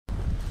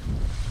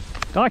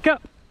Duiker!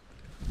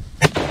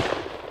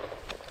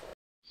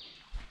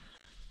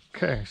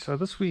 Okay, so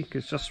this week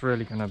is just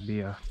really going to be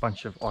a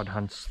bunch of odd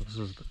hunts. This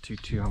is the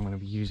 2-2 I'm going to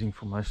be using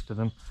for most of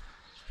them.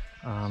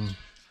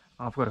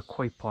 I've got a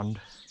koi pond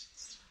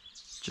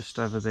just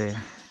over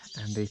there,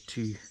 and there are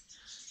 2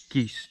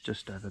 geese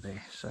just over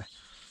there. So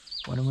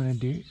what I'm going to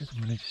do is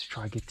I'm going to just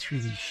try to get through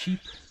these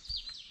sheep,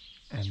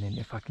 and then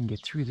if I can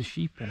get through the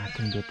sheep and I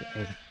can get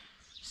a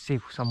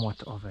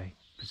somewhat of a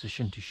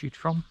position to shoot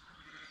from,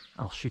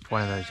 I'll shoot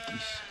one of those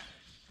geese.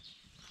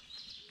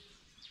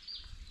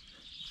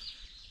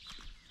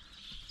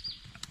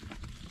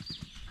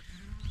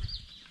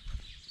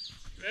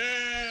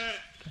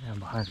 Okay, I'm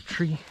behind a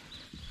tree.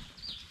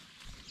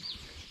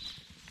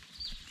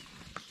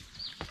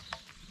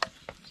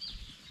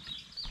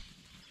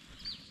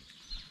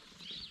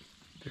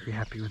 Very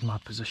happy with my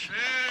position.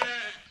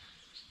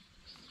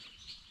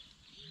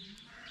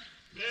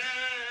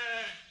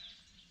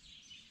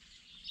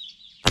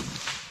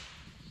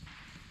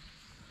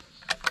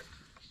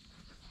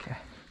 Okay.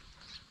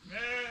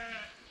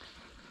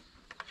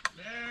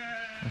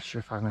 Not sure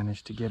if I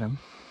managed to get him,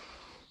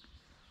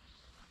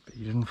 but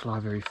he didn't fly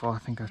very far. I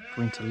think I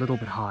went a little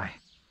bit high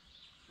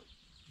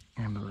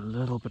and a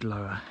little bit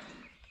lower.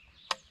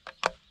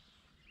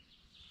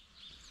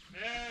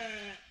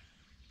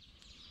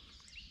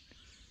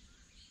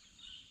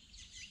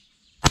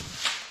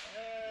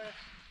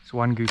 It's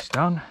one goose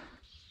down.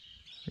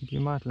 I think he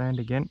might land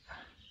again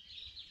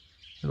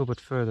a little bit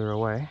further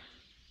away,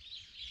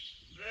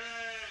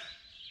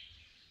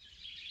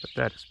 but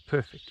that is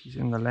perfect. He's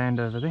in the land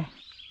over there.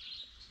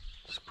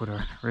 Just put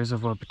a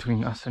reservoir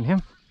between us and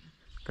him.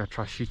 Go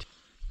try shooting.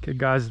 Okay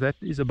guys, that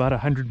is about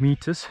 100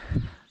 meters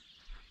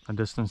a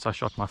distance I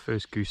shot my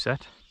first goose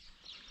at.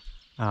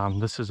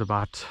 This is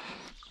about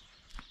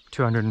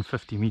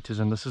 250 meters,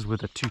 and this is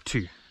with a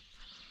 2-2.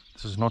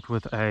 This is not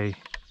with a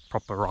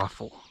proper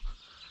rifle.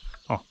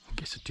 Oh, I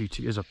guess a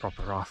 2-2 is a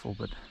proper rifle,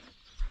 but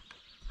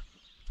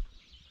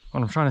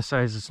what I'm trying to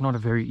say is it's not a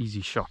very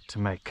easy shot to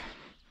make.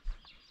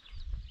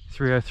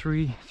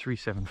 303,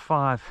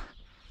 375,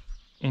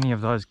 any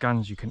of those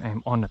guns you can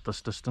aim on at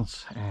this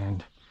distance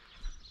and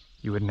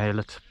you would nail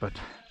it, but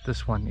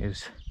this one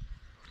is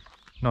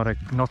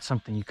not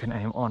something you can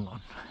aim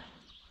on.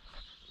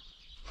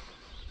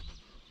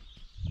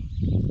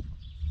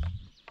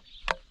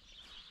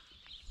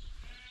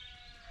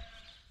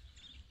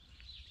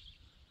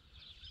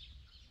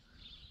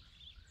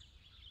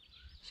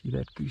 See,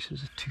 that goose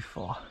is too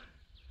far.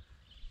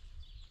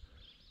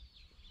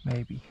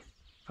 Maybe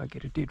if I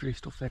get a dead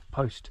rest off that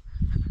post,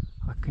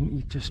 I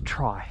can just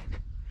try.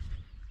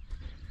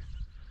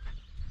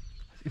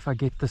 If I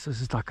get this,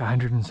 this is like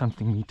 100 and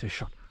something meter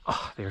shot.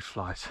 Oh, there it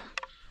flies.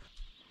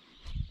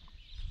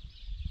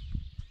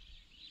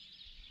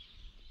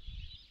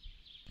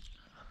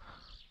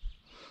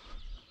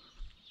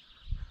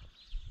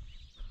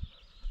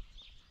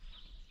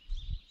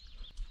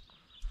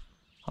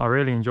 I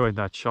really enjoyed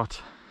that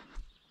shot.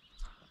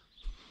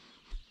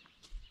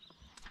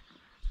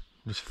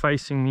 Just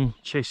facing me,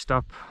 chest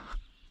up.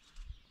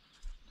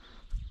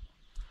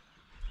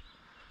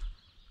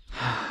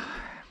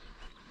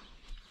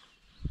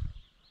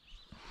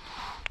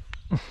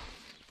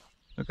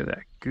 Look at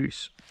that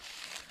goose.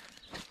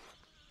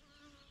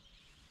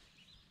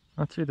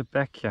 Not through the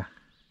back here.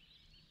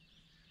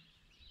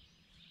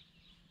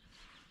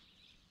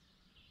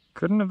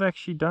 Couldn't have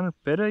actually done it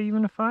better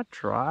even if I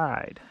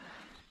tried.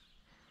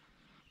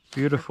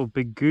 Beautiful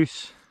big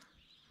goose.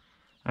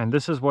 And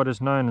this is what is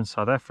known in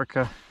South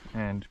Africa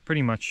and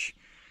pretty much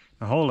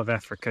the whole of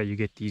Africa. You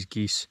get these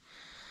geese.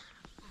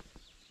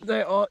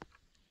 They are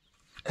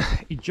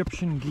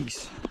Egyptian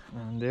geese,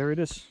 and there it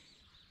is.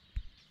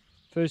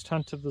 First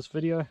hunt of this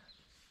video,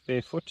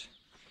 barefoot,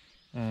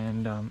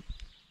 and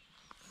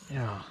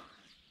yeah,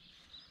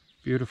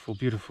 beautiful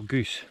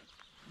goose.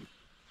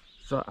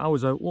 So I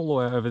was all the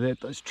way over there,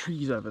 those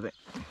trees over there.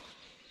 Look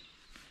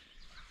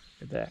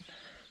at that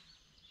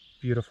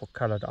beautiful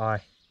colored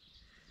eye.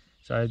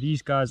 So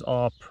these guys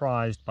are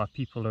prized by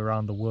people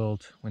around the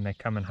world when they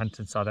come and hunt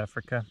in South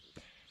Africa.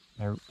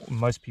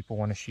 Most people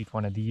want to shoot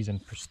one of these in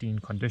pristine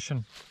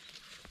condition,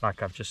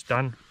 like I've just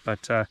done,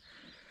 but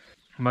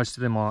most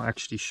of them are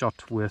actually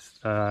shot with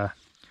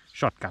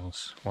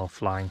shotguns while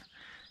flying,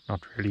 not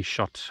really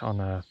shot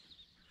on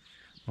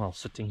while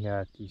sitting here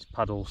at these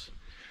puddles.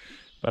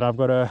 But I've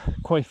got a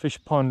koi fish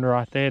pond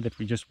right there that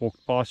we just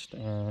walked past,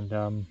 and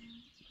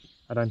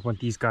I don't want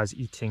these guys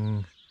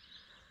eating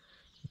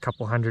a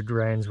couple 100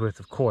 rands worth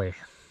of koi.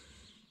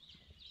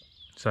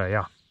 So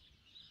yeah,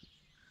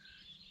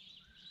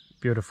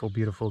 beautiful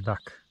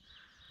duck.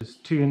 There's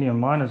 2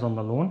 Indian Mynas on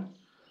the lawn.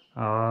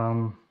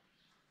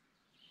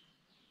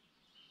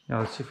 Yeah,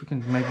 let's see if we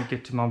can maybe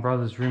get to my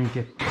brother's room,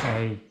 get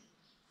a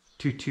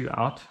 2-2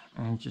 out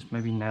and just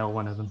maybe nail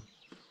one of them.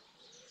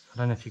 I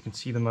don't know if you can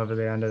see them over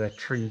there under that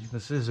tree.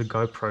 This is a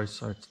GoPro,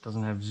 so it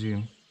doesn't have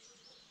zoom.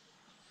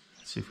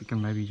 Let's see if we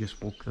can maybe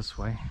just walk this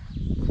way,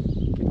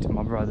 get to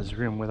my brother's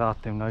room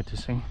without them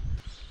noticing.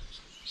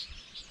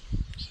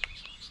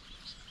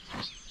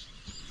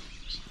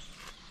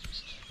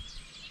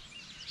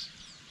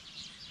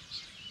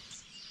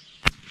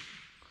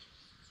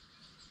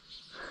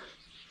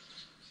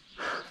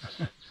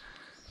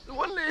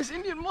 there's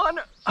Indian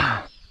Myna.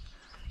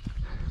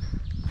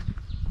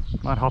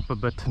 Might hop a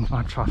bit and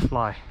might try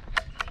fly,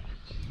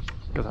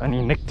 because I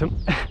only nicked him.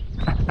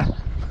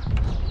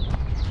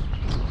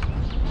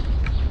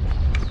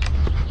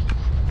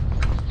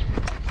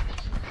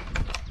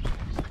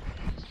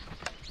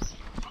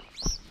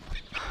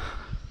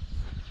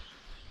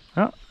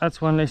 Oh, that's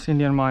one less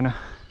Indian Myna.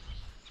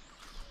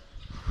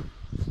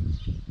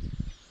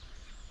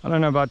 I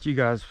don't know about you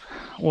guys,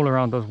 all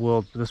around this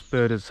world, this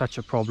bird is such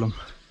a problem.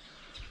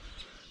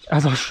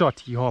 As I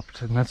shot, he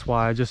hopped, and that's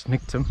why I just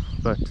nicked him,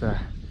 but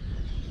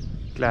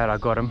glad I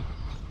got him.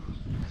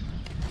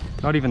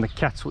 Not even the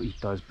cats will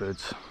eat those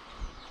birds.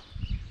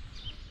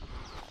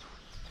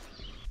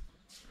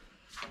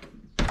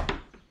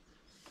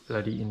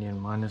 Bloody Indian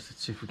Mynas,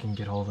 let's see if we can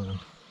get hold of them.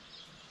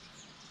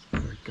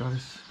 There it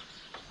goes.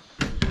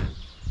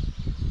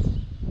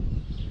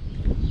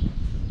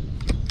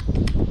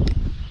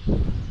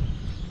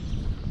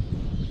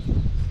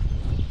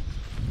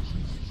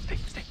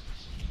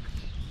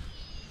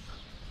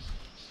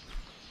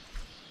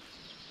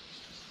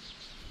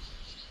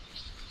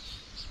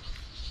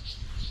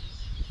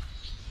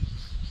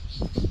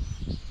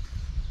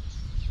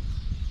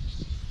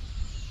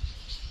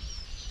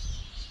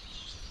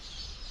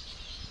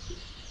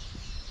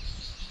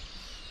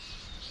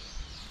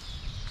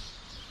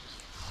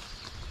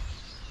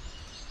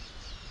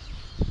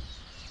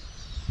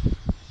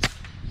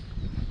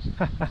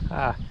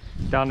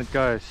 Down it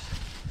goes.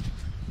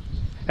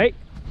 Hey!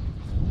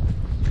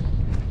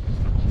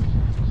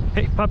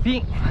 Hey,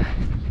 puppy!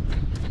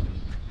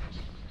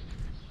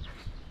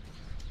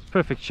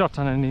 Perfect shot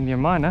on an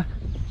Indian Myna.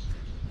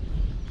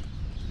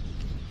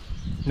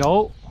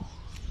 No!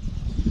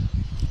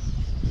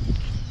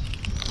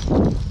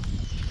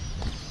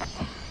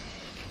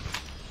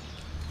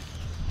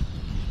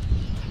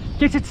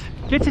 Get it!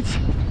 Get it!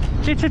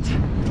 Get it!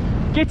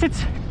 Get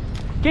it!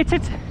 Get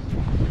it!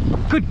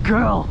 Good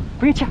girl!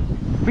 Bring it here!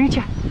 Bring it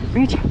here!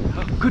 Bring it here!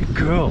 Good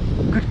girl!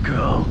 Good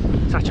girl!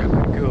 Such a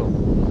good girl!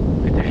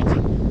 Look at that!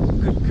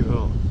 Good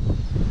girl!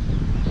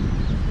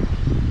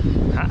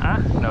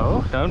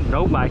 No,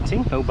 no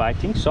biting, no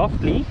biting.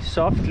 Softly,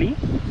 softly,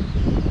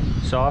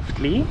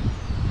 softly.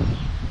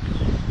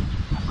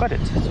 I've got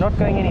it. It's not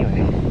going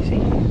anywhere.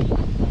 See?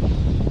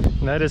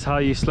 And that is how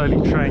you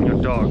slowly train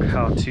your dog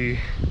how to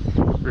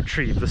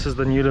retrieve. This is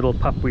the new little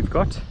pup we've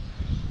got.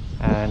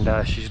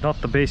 And she's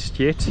not the best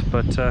yet,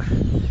 but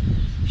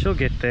she'll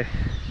get there.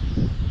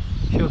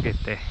 She'll get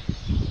there.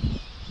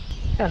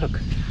 Yeah, look.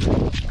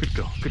 Good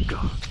girl, good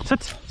girl.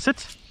 Sit,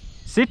 sit,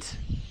 sit,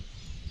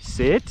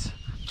 sit,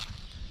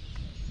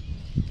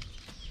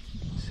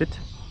 sit.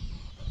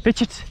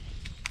 Fetch it.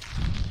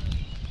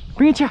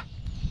 Bring it here.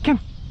 Come.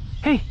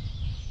 Hey,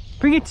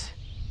 bring it.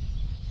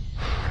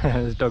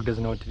 This dog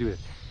doesn't know what to do with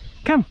it.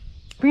 Come,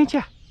 bring it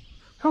here.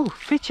 Oh,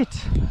 fetch it.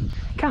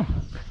 Come,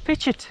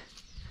 fetch it.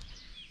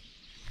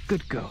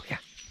 Good girl, yeah.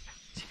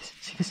 See this,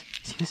 see this,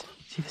 see this,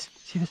 see this,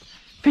 see this.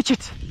 Fetch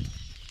it.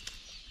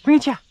 Bring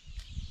it here.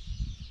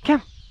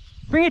 Come,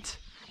 bring it.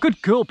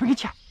 Good girl, bring it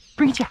here.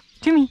 Bring it here.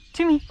 To me,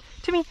 to me,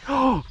 to me.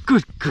 Oh,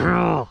 good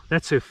girl.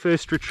 That's her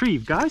first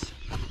retrieve, guys.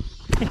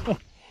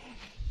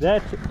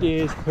 That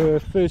is her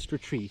first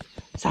retrieve.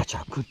 Such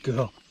a good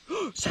girl.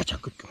 Such a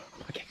good girl.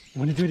 Okay, you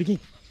want to do it again?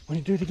 Want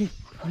to do it again?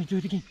 Want to do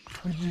it again?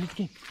 Want to do it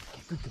again?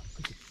 Okay, good girl,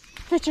 good girl.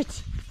 Fetch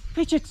it.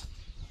 Fetch it.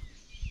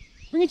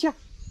 Bring it here.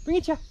 Bring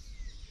it here.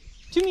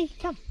 To me,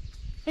 come.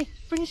 Hey,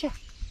 bring it here.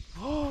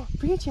 Oh,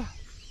 bring it here.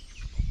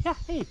 Yeah,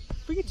 hey,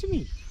 bring it to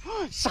me.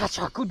 Oh, such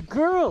a good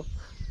girl.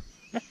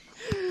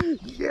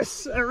 Yes,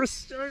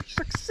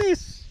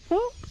 success.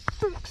 Huh?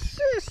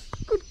 Success.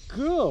 Good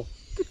girl.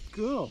 Good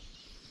girl.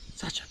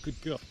 Such a good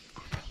girl.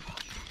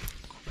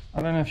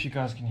 I don't know if you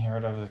guys can hear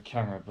it over the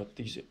camera, but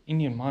these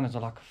Indian Mynas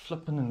are like a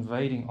flippin'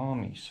 invading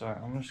army. So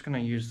I'm just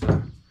going to use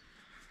the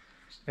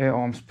air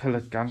arms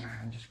pellet gun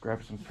and just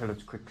grab some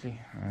pellets quickly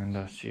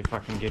and see if I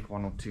can get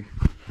one or two.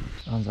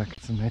 Sounds like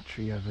it's in that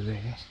tree over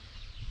there.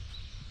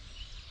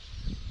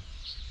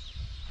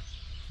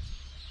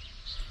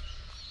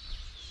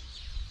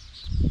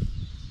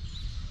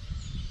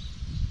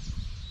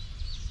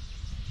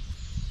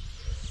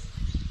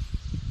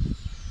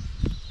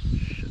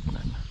 Shit,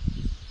 man,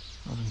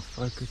 not in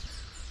focus.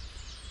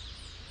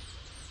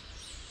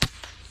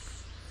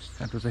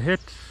 That was a hit.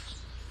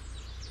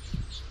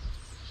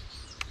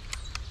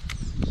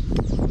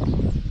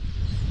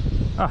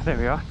 Ah, there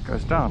we are, it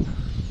goes down.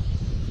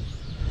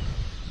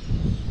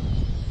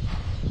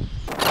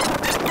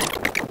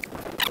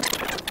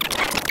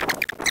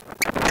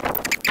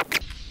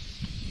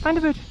 Find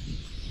a bird.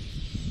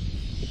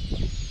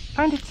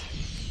 Find it.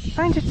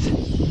 Find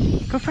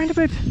it. Go find a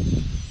bird.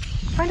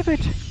 Find a bird.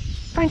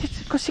 Find it.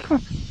 Go seek him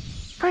up.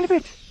 Find a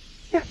bird.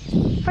 Yeah,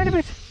 find a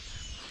bird.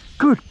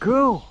 Good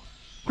girl.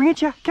 Bring it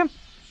here. Come.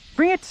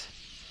 Bring it.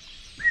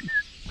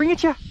 Bring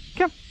it here.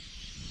 Come.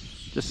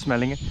 Just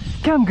smelling it.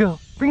 Come, girl.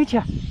 Bring it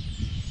here.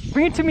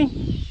 Bring it to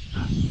me.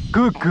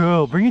 Good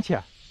girl. Bring it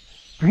here.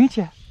 Bring it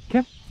here.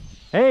 Come.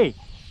 Hey.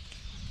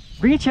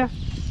 Bring it here.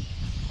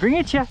 Bring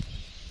it here.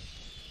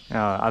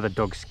 Other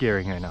dog's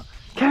scaring her now.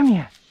 Come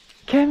here,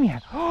 come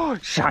here. Oh,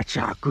 such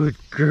a good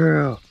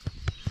girl.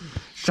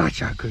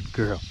 Such a good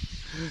girl.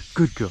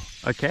 Good girl.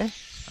 Okay,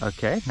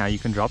 okay, now you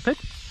can drop it.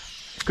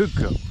 Good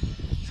girl.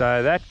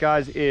 So that,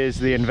 guys, is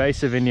the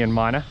invasive Indian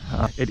myna.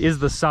 It is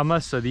the summer,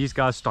 so these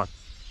guys start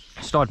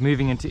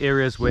moving into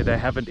areas where they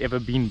haven't ever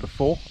been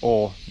before,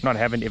 or not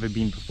haven't ever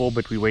been before,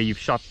 but where you've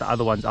shot the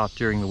other ones out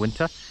during the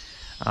winter.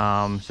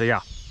 So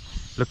yeah,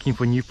 looking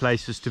for new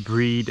places to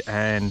breed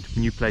and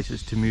new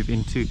places to move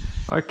into.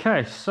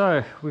 Okay,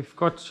 so we've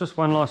got just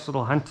one last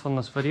little hunt on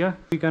this video.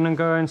 We're gonna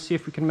go and see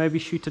if we can maybe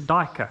shoot a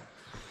duiker.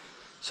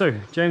 So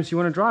James, you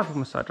want to drive or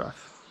must I drive?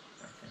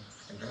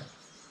 I can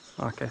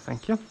drive. Okay,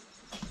 thank you.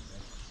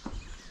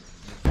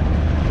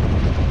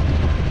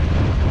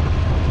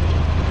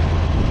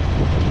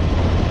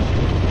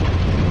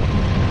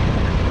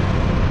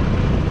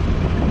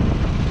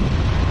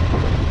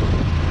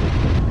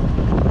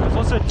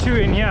 Two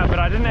in here, but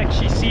I didn't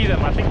actually see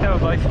them. I think they were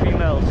both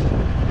females.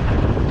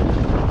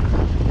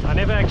 I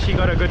never actually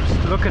got a good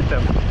look at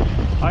them.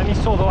 I only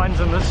saw the ones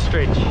in this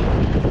stretch.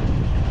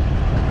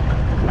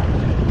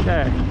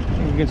 Okay, I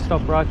think we can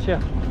stop right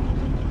here.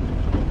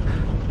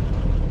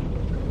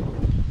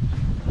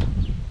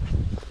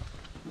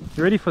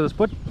 You ready for this,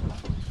 bud?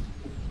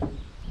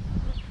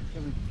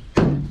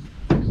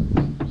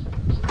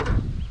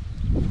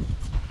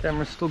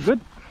 Camera's still good.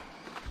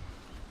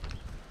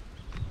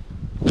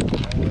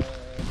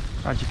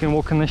 Right, you can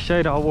walk in the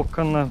shade, I'll walk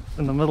in the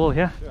middle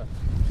here. Sure.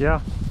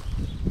 Yeah.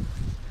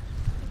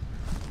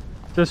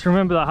 Just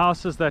remember the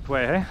house is that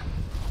way, hey?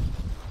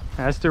 It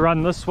has to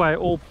run this way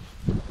all.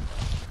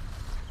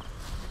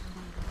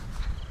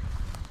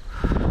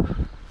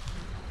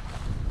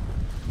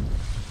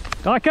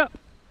 Duiker!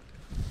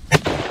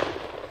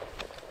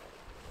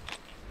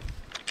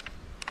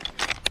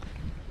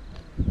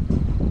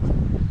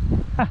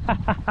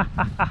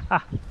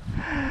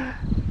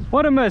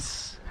 What a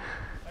miss!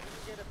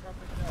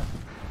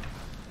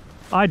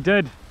 I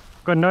did.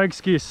 Got no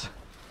excuse.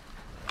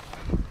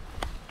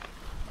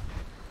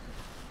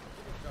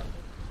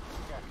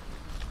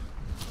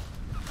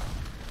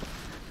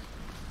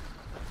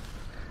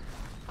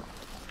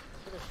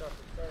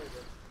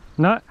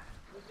 No.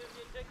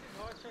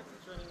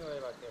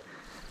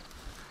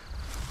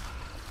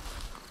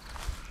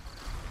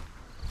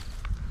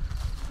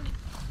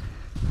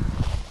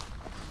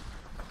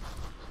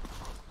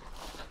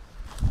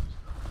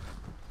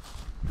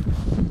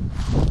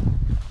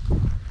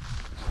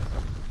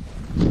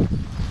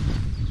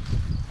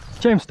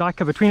 James,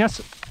 duiker between us.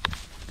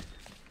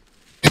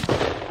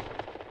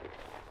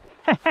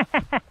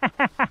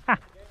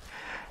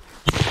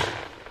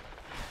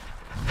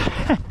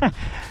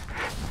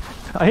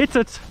 I hit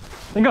it.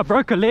 I think I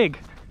broke a leg.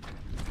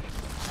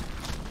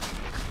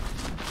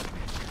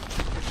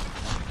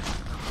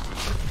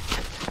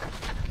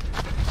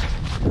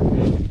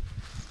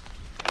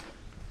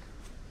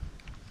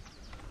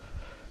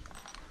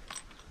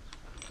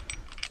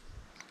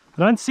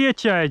 I don't see it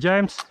here,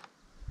 James.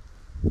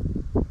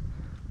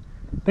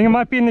 I think it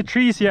might be in the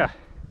trees here.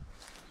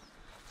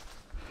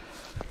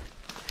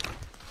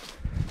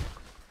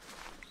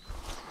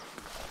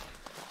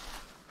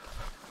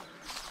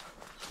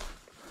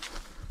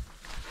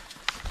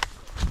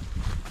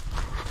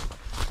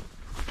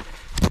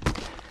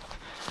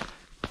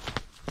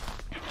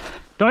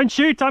 Don't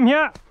shoot, I'm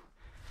here.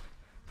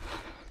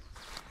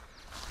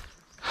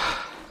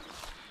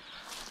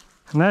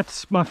 And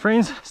that's, my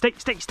friends, stay,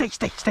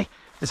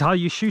 is how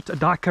you shoot a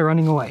duiker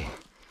running away.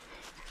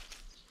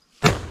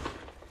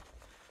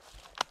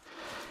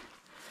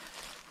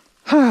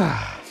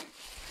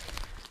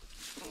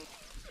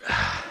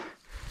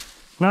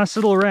 Nice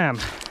little ram.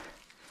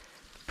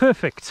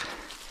 Perfect.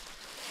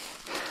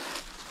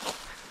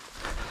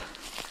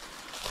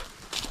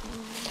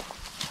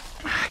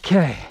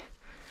 Okay.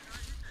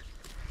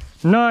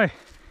 No.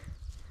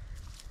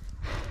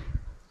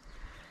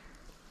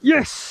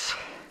 Yes.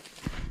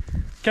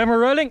 Camera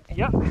rolling.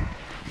 Yep.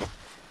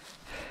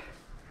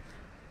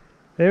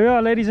 There we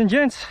are, ladies and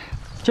gents.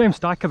 James,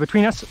 duiker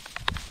between us.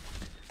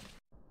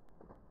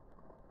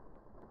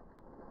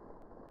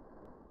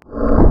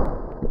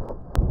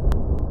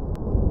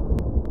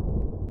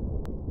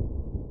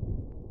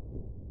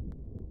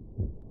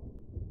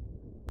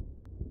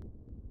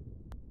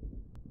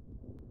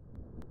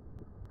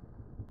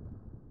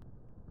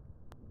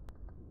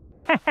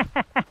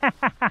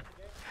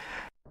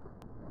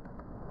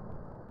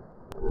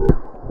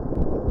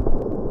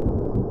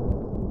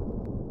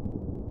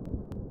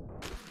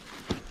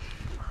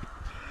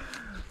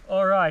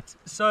 All right,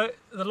 so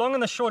the long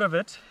and the short of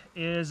it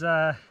is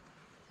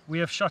we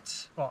have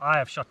shot, well, I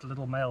have shot a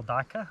little male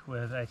duiker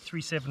with a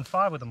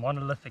 375 with a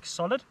monolithic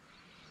solid.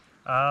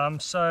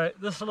 So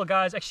this little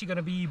guy is actually going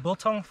to be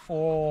biltong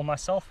for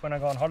myself when I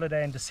go on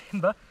holiday in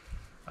December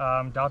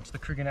down to the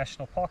Kruger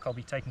National Park. I'll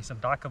be taking some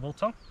duiker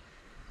biltong.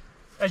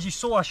 As you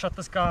saw, I shot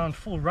this guy on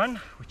full run,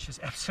 which is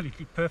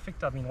absolutely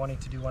perfect. I've been wanting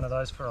to do one of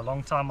those for a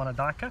long time on a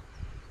duiker.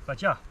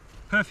 But yeah,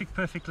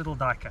 perfect little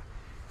duiker.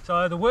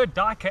 So the word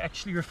duiker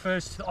actually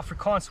refers to the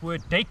Afrikaans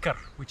word duiker,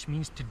 which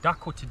means to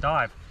duck or to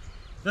dive.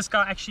 This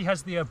guy actually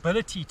has the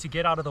ability to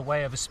get out of the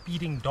way of a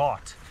speeding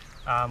dart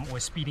or a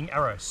speeding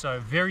arrow. So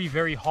very,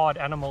 very hard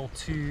animal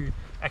to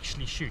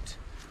actually shoot.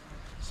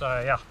 So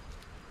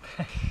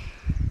yeah.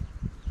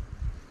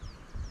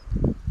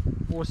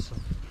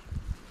 Awesome.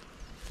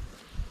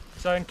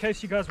 So in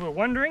case you guys were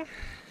wondering,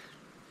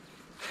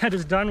 that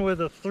is done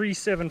with a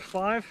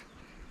 375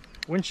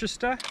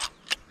 Winchester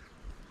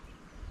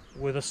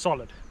with a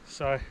solid.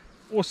 So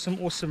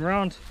awesome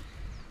round.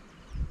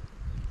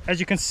 As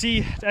you can see,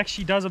 it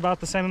actually does about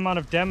the same amount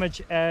of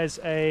damage as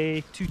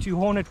a 2.2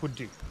 Hornet would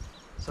do.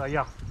 So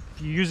yeah,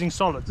 if you're using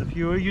solids. If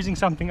you were using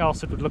something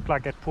else, it would look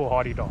like that poor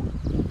hardy dog.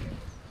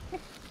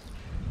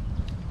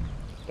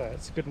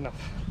 That's good enough.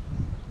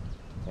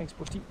 Thanks,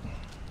 Butty.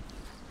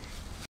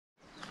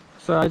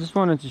 So I just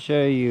wanted to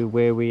show you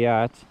where we're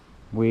at.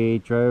 We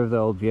drove the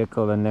old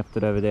vehicle and left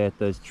it over there at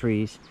those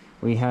trees.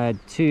 We had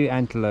 2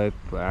 antelope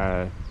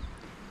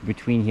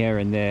between here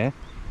and there,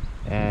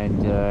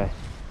 and I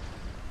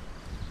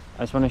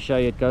just want to show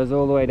you, it goes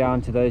all the way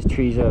down to those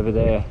trees over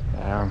there.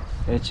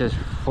 It's just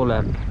full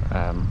up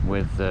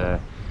with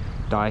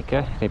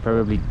duiker. They're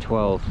probably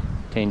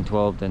 10,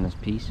 12 in this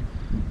piece,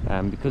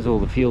 because all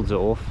the fields are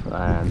off.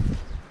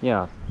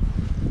 Yeah,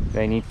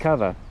 they need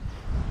cover.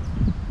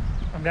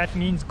 And that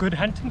means good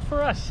hunting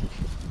for us.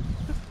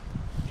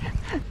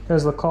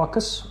 There's the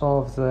carcass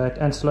of that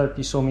antelope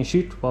you saw me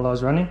shoot while I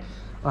was running.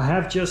 I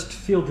have just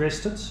field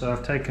rested, so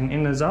I've taken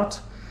innards out.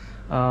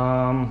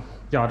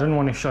 Yeah, I didn't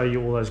want to show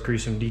you all those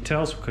gruesome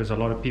details because a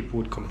lot of people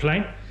would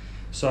complain.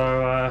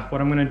 So what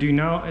I'm going to do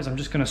now is I'm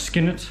just going to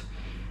skin it,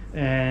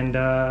 and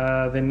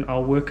then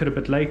I'll work it a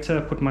bit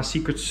later, put my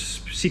secret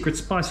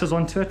spices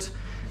onto it,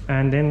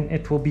 and then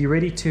it will be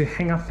ready to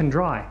hang up and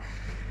dry.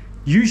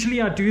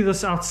 Usually I do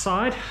this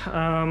outside,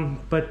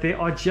 but there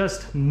are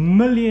just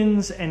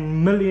millions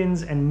and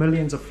millions and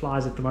millions of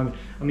flies at the moment.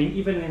 I mean,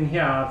 even in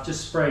here I've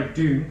just sprayed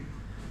Doom,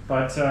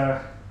 but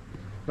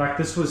like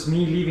this was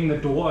me leaving the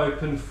door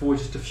open for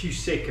just a few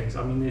seconds.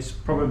 I mean, there's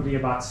probably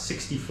about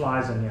 60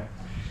 flies in here.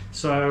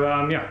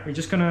 So yeah, we're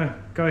just gonna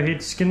go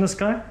ahead, skin this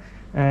guy,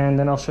 and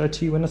then I'll show it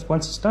to you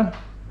once it's done.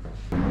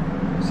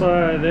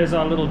 So there's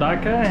our little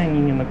duiker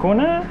hanging in the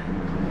corner.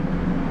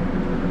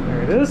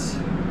 There it is.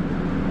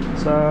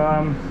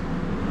 So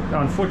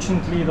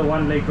unfortunately the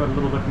one leg got a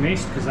little bit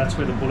messed because that's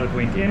where the bullet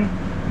went in,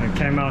 and it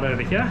came out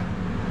over here.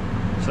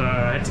 So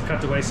I had to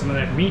cut away some of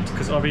that meat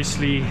because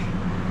obviously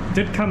it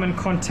did come in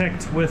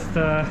contact with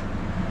the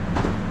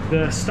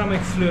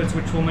stomach fluids,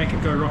 which will make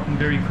it go rotten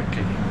very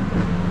quickly.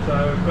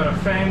 So we've got a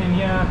fan in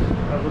here,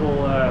 a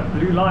little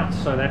blue light,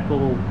 so that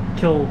will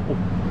kill,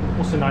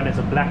 also known as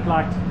a black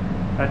light,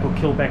 that will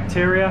kill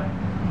bacteria.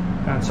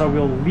 And so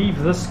we'll leave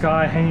this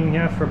guy hanging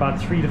here for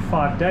about 3 to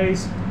 5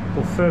 days.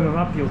 We'll firm him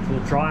up, we'll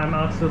dry him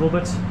out a little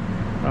bit,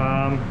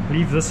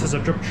 leave this as a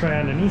drip tray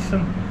underneath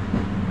him,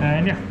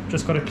 and yeah,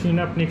 just got to clean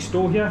up next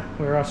door here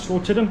where I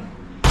slaughtered him,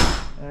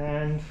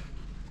 and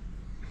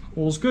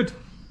all's good.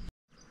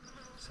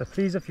 So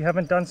please, if you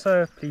haven't done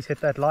so, please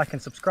hit that like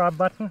and subscribe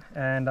button,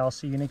 and I'll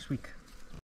see you next week.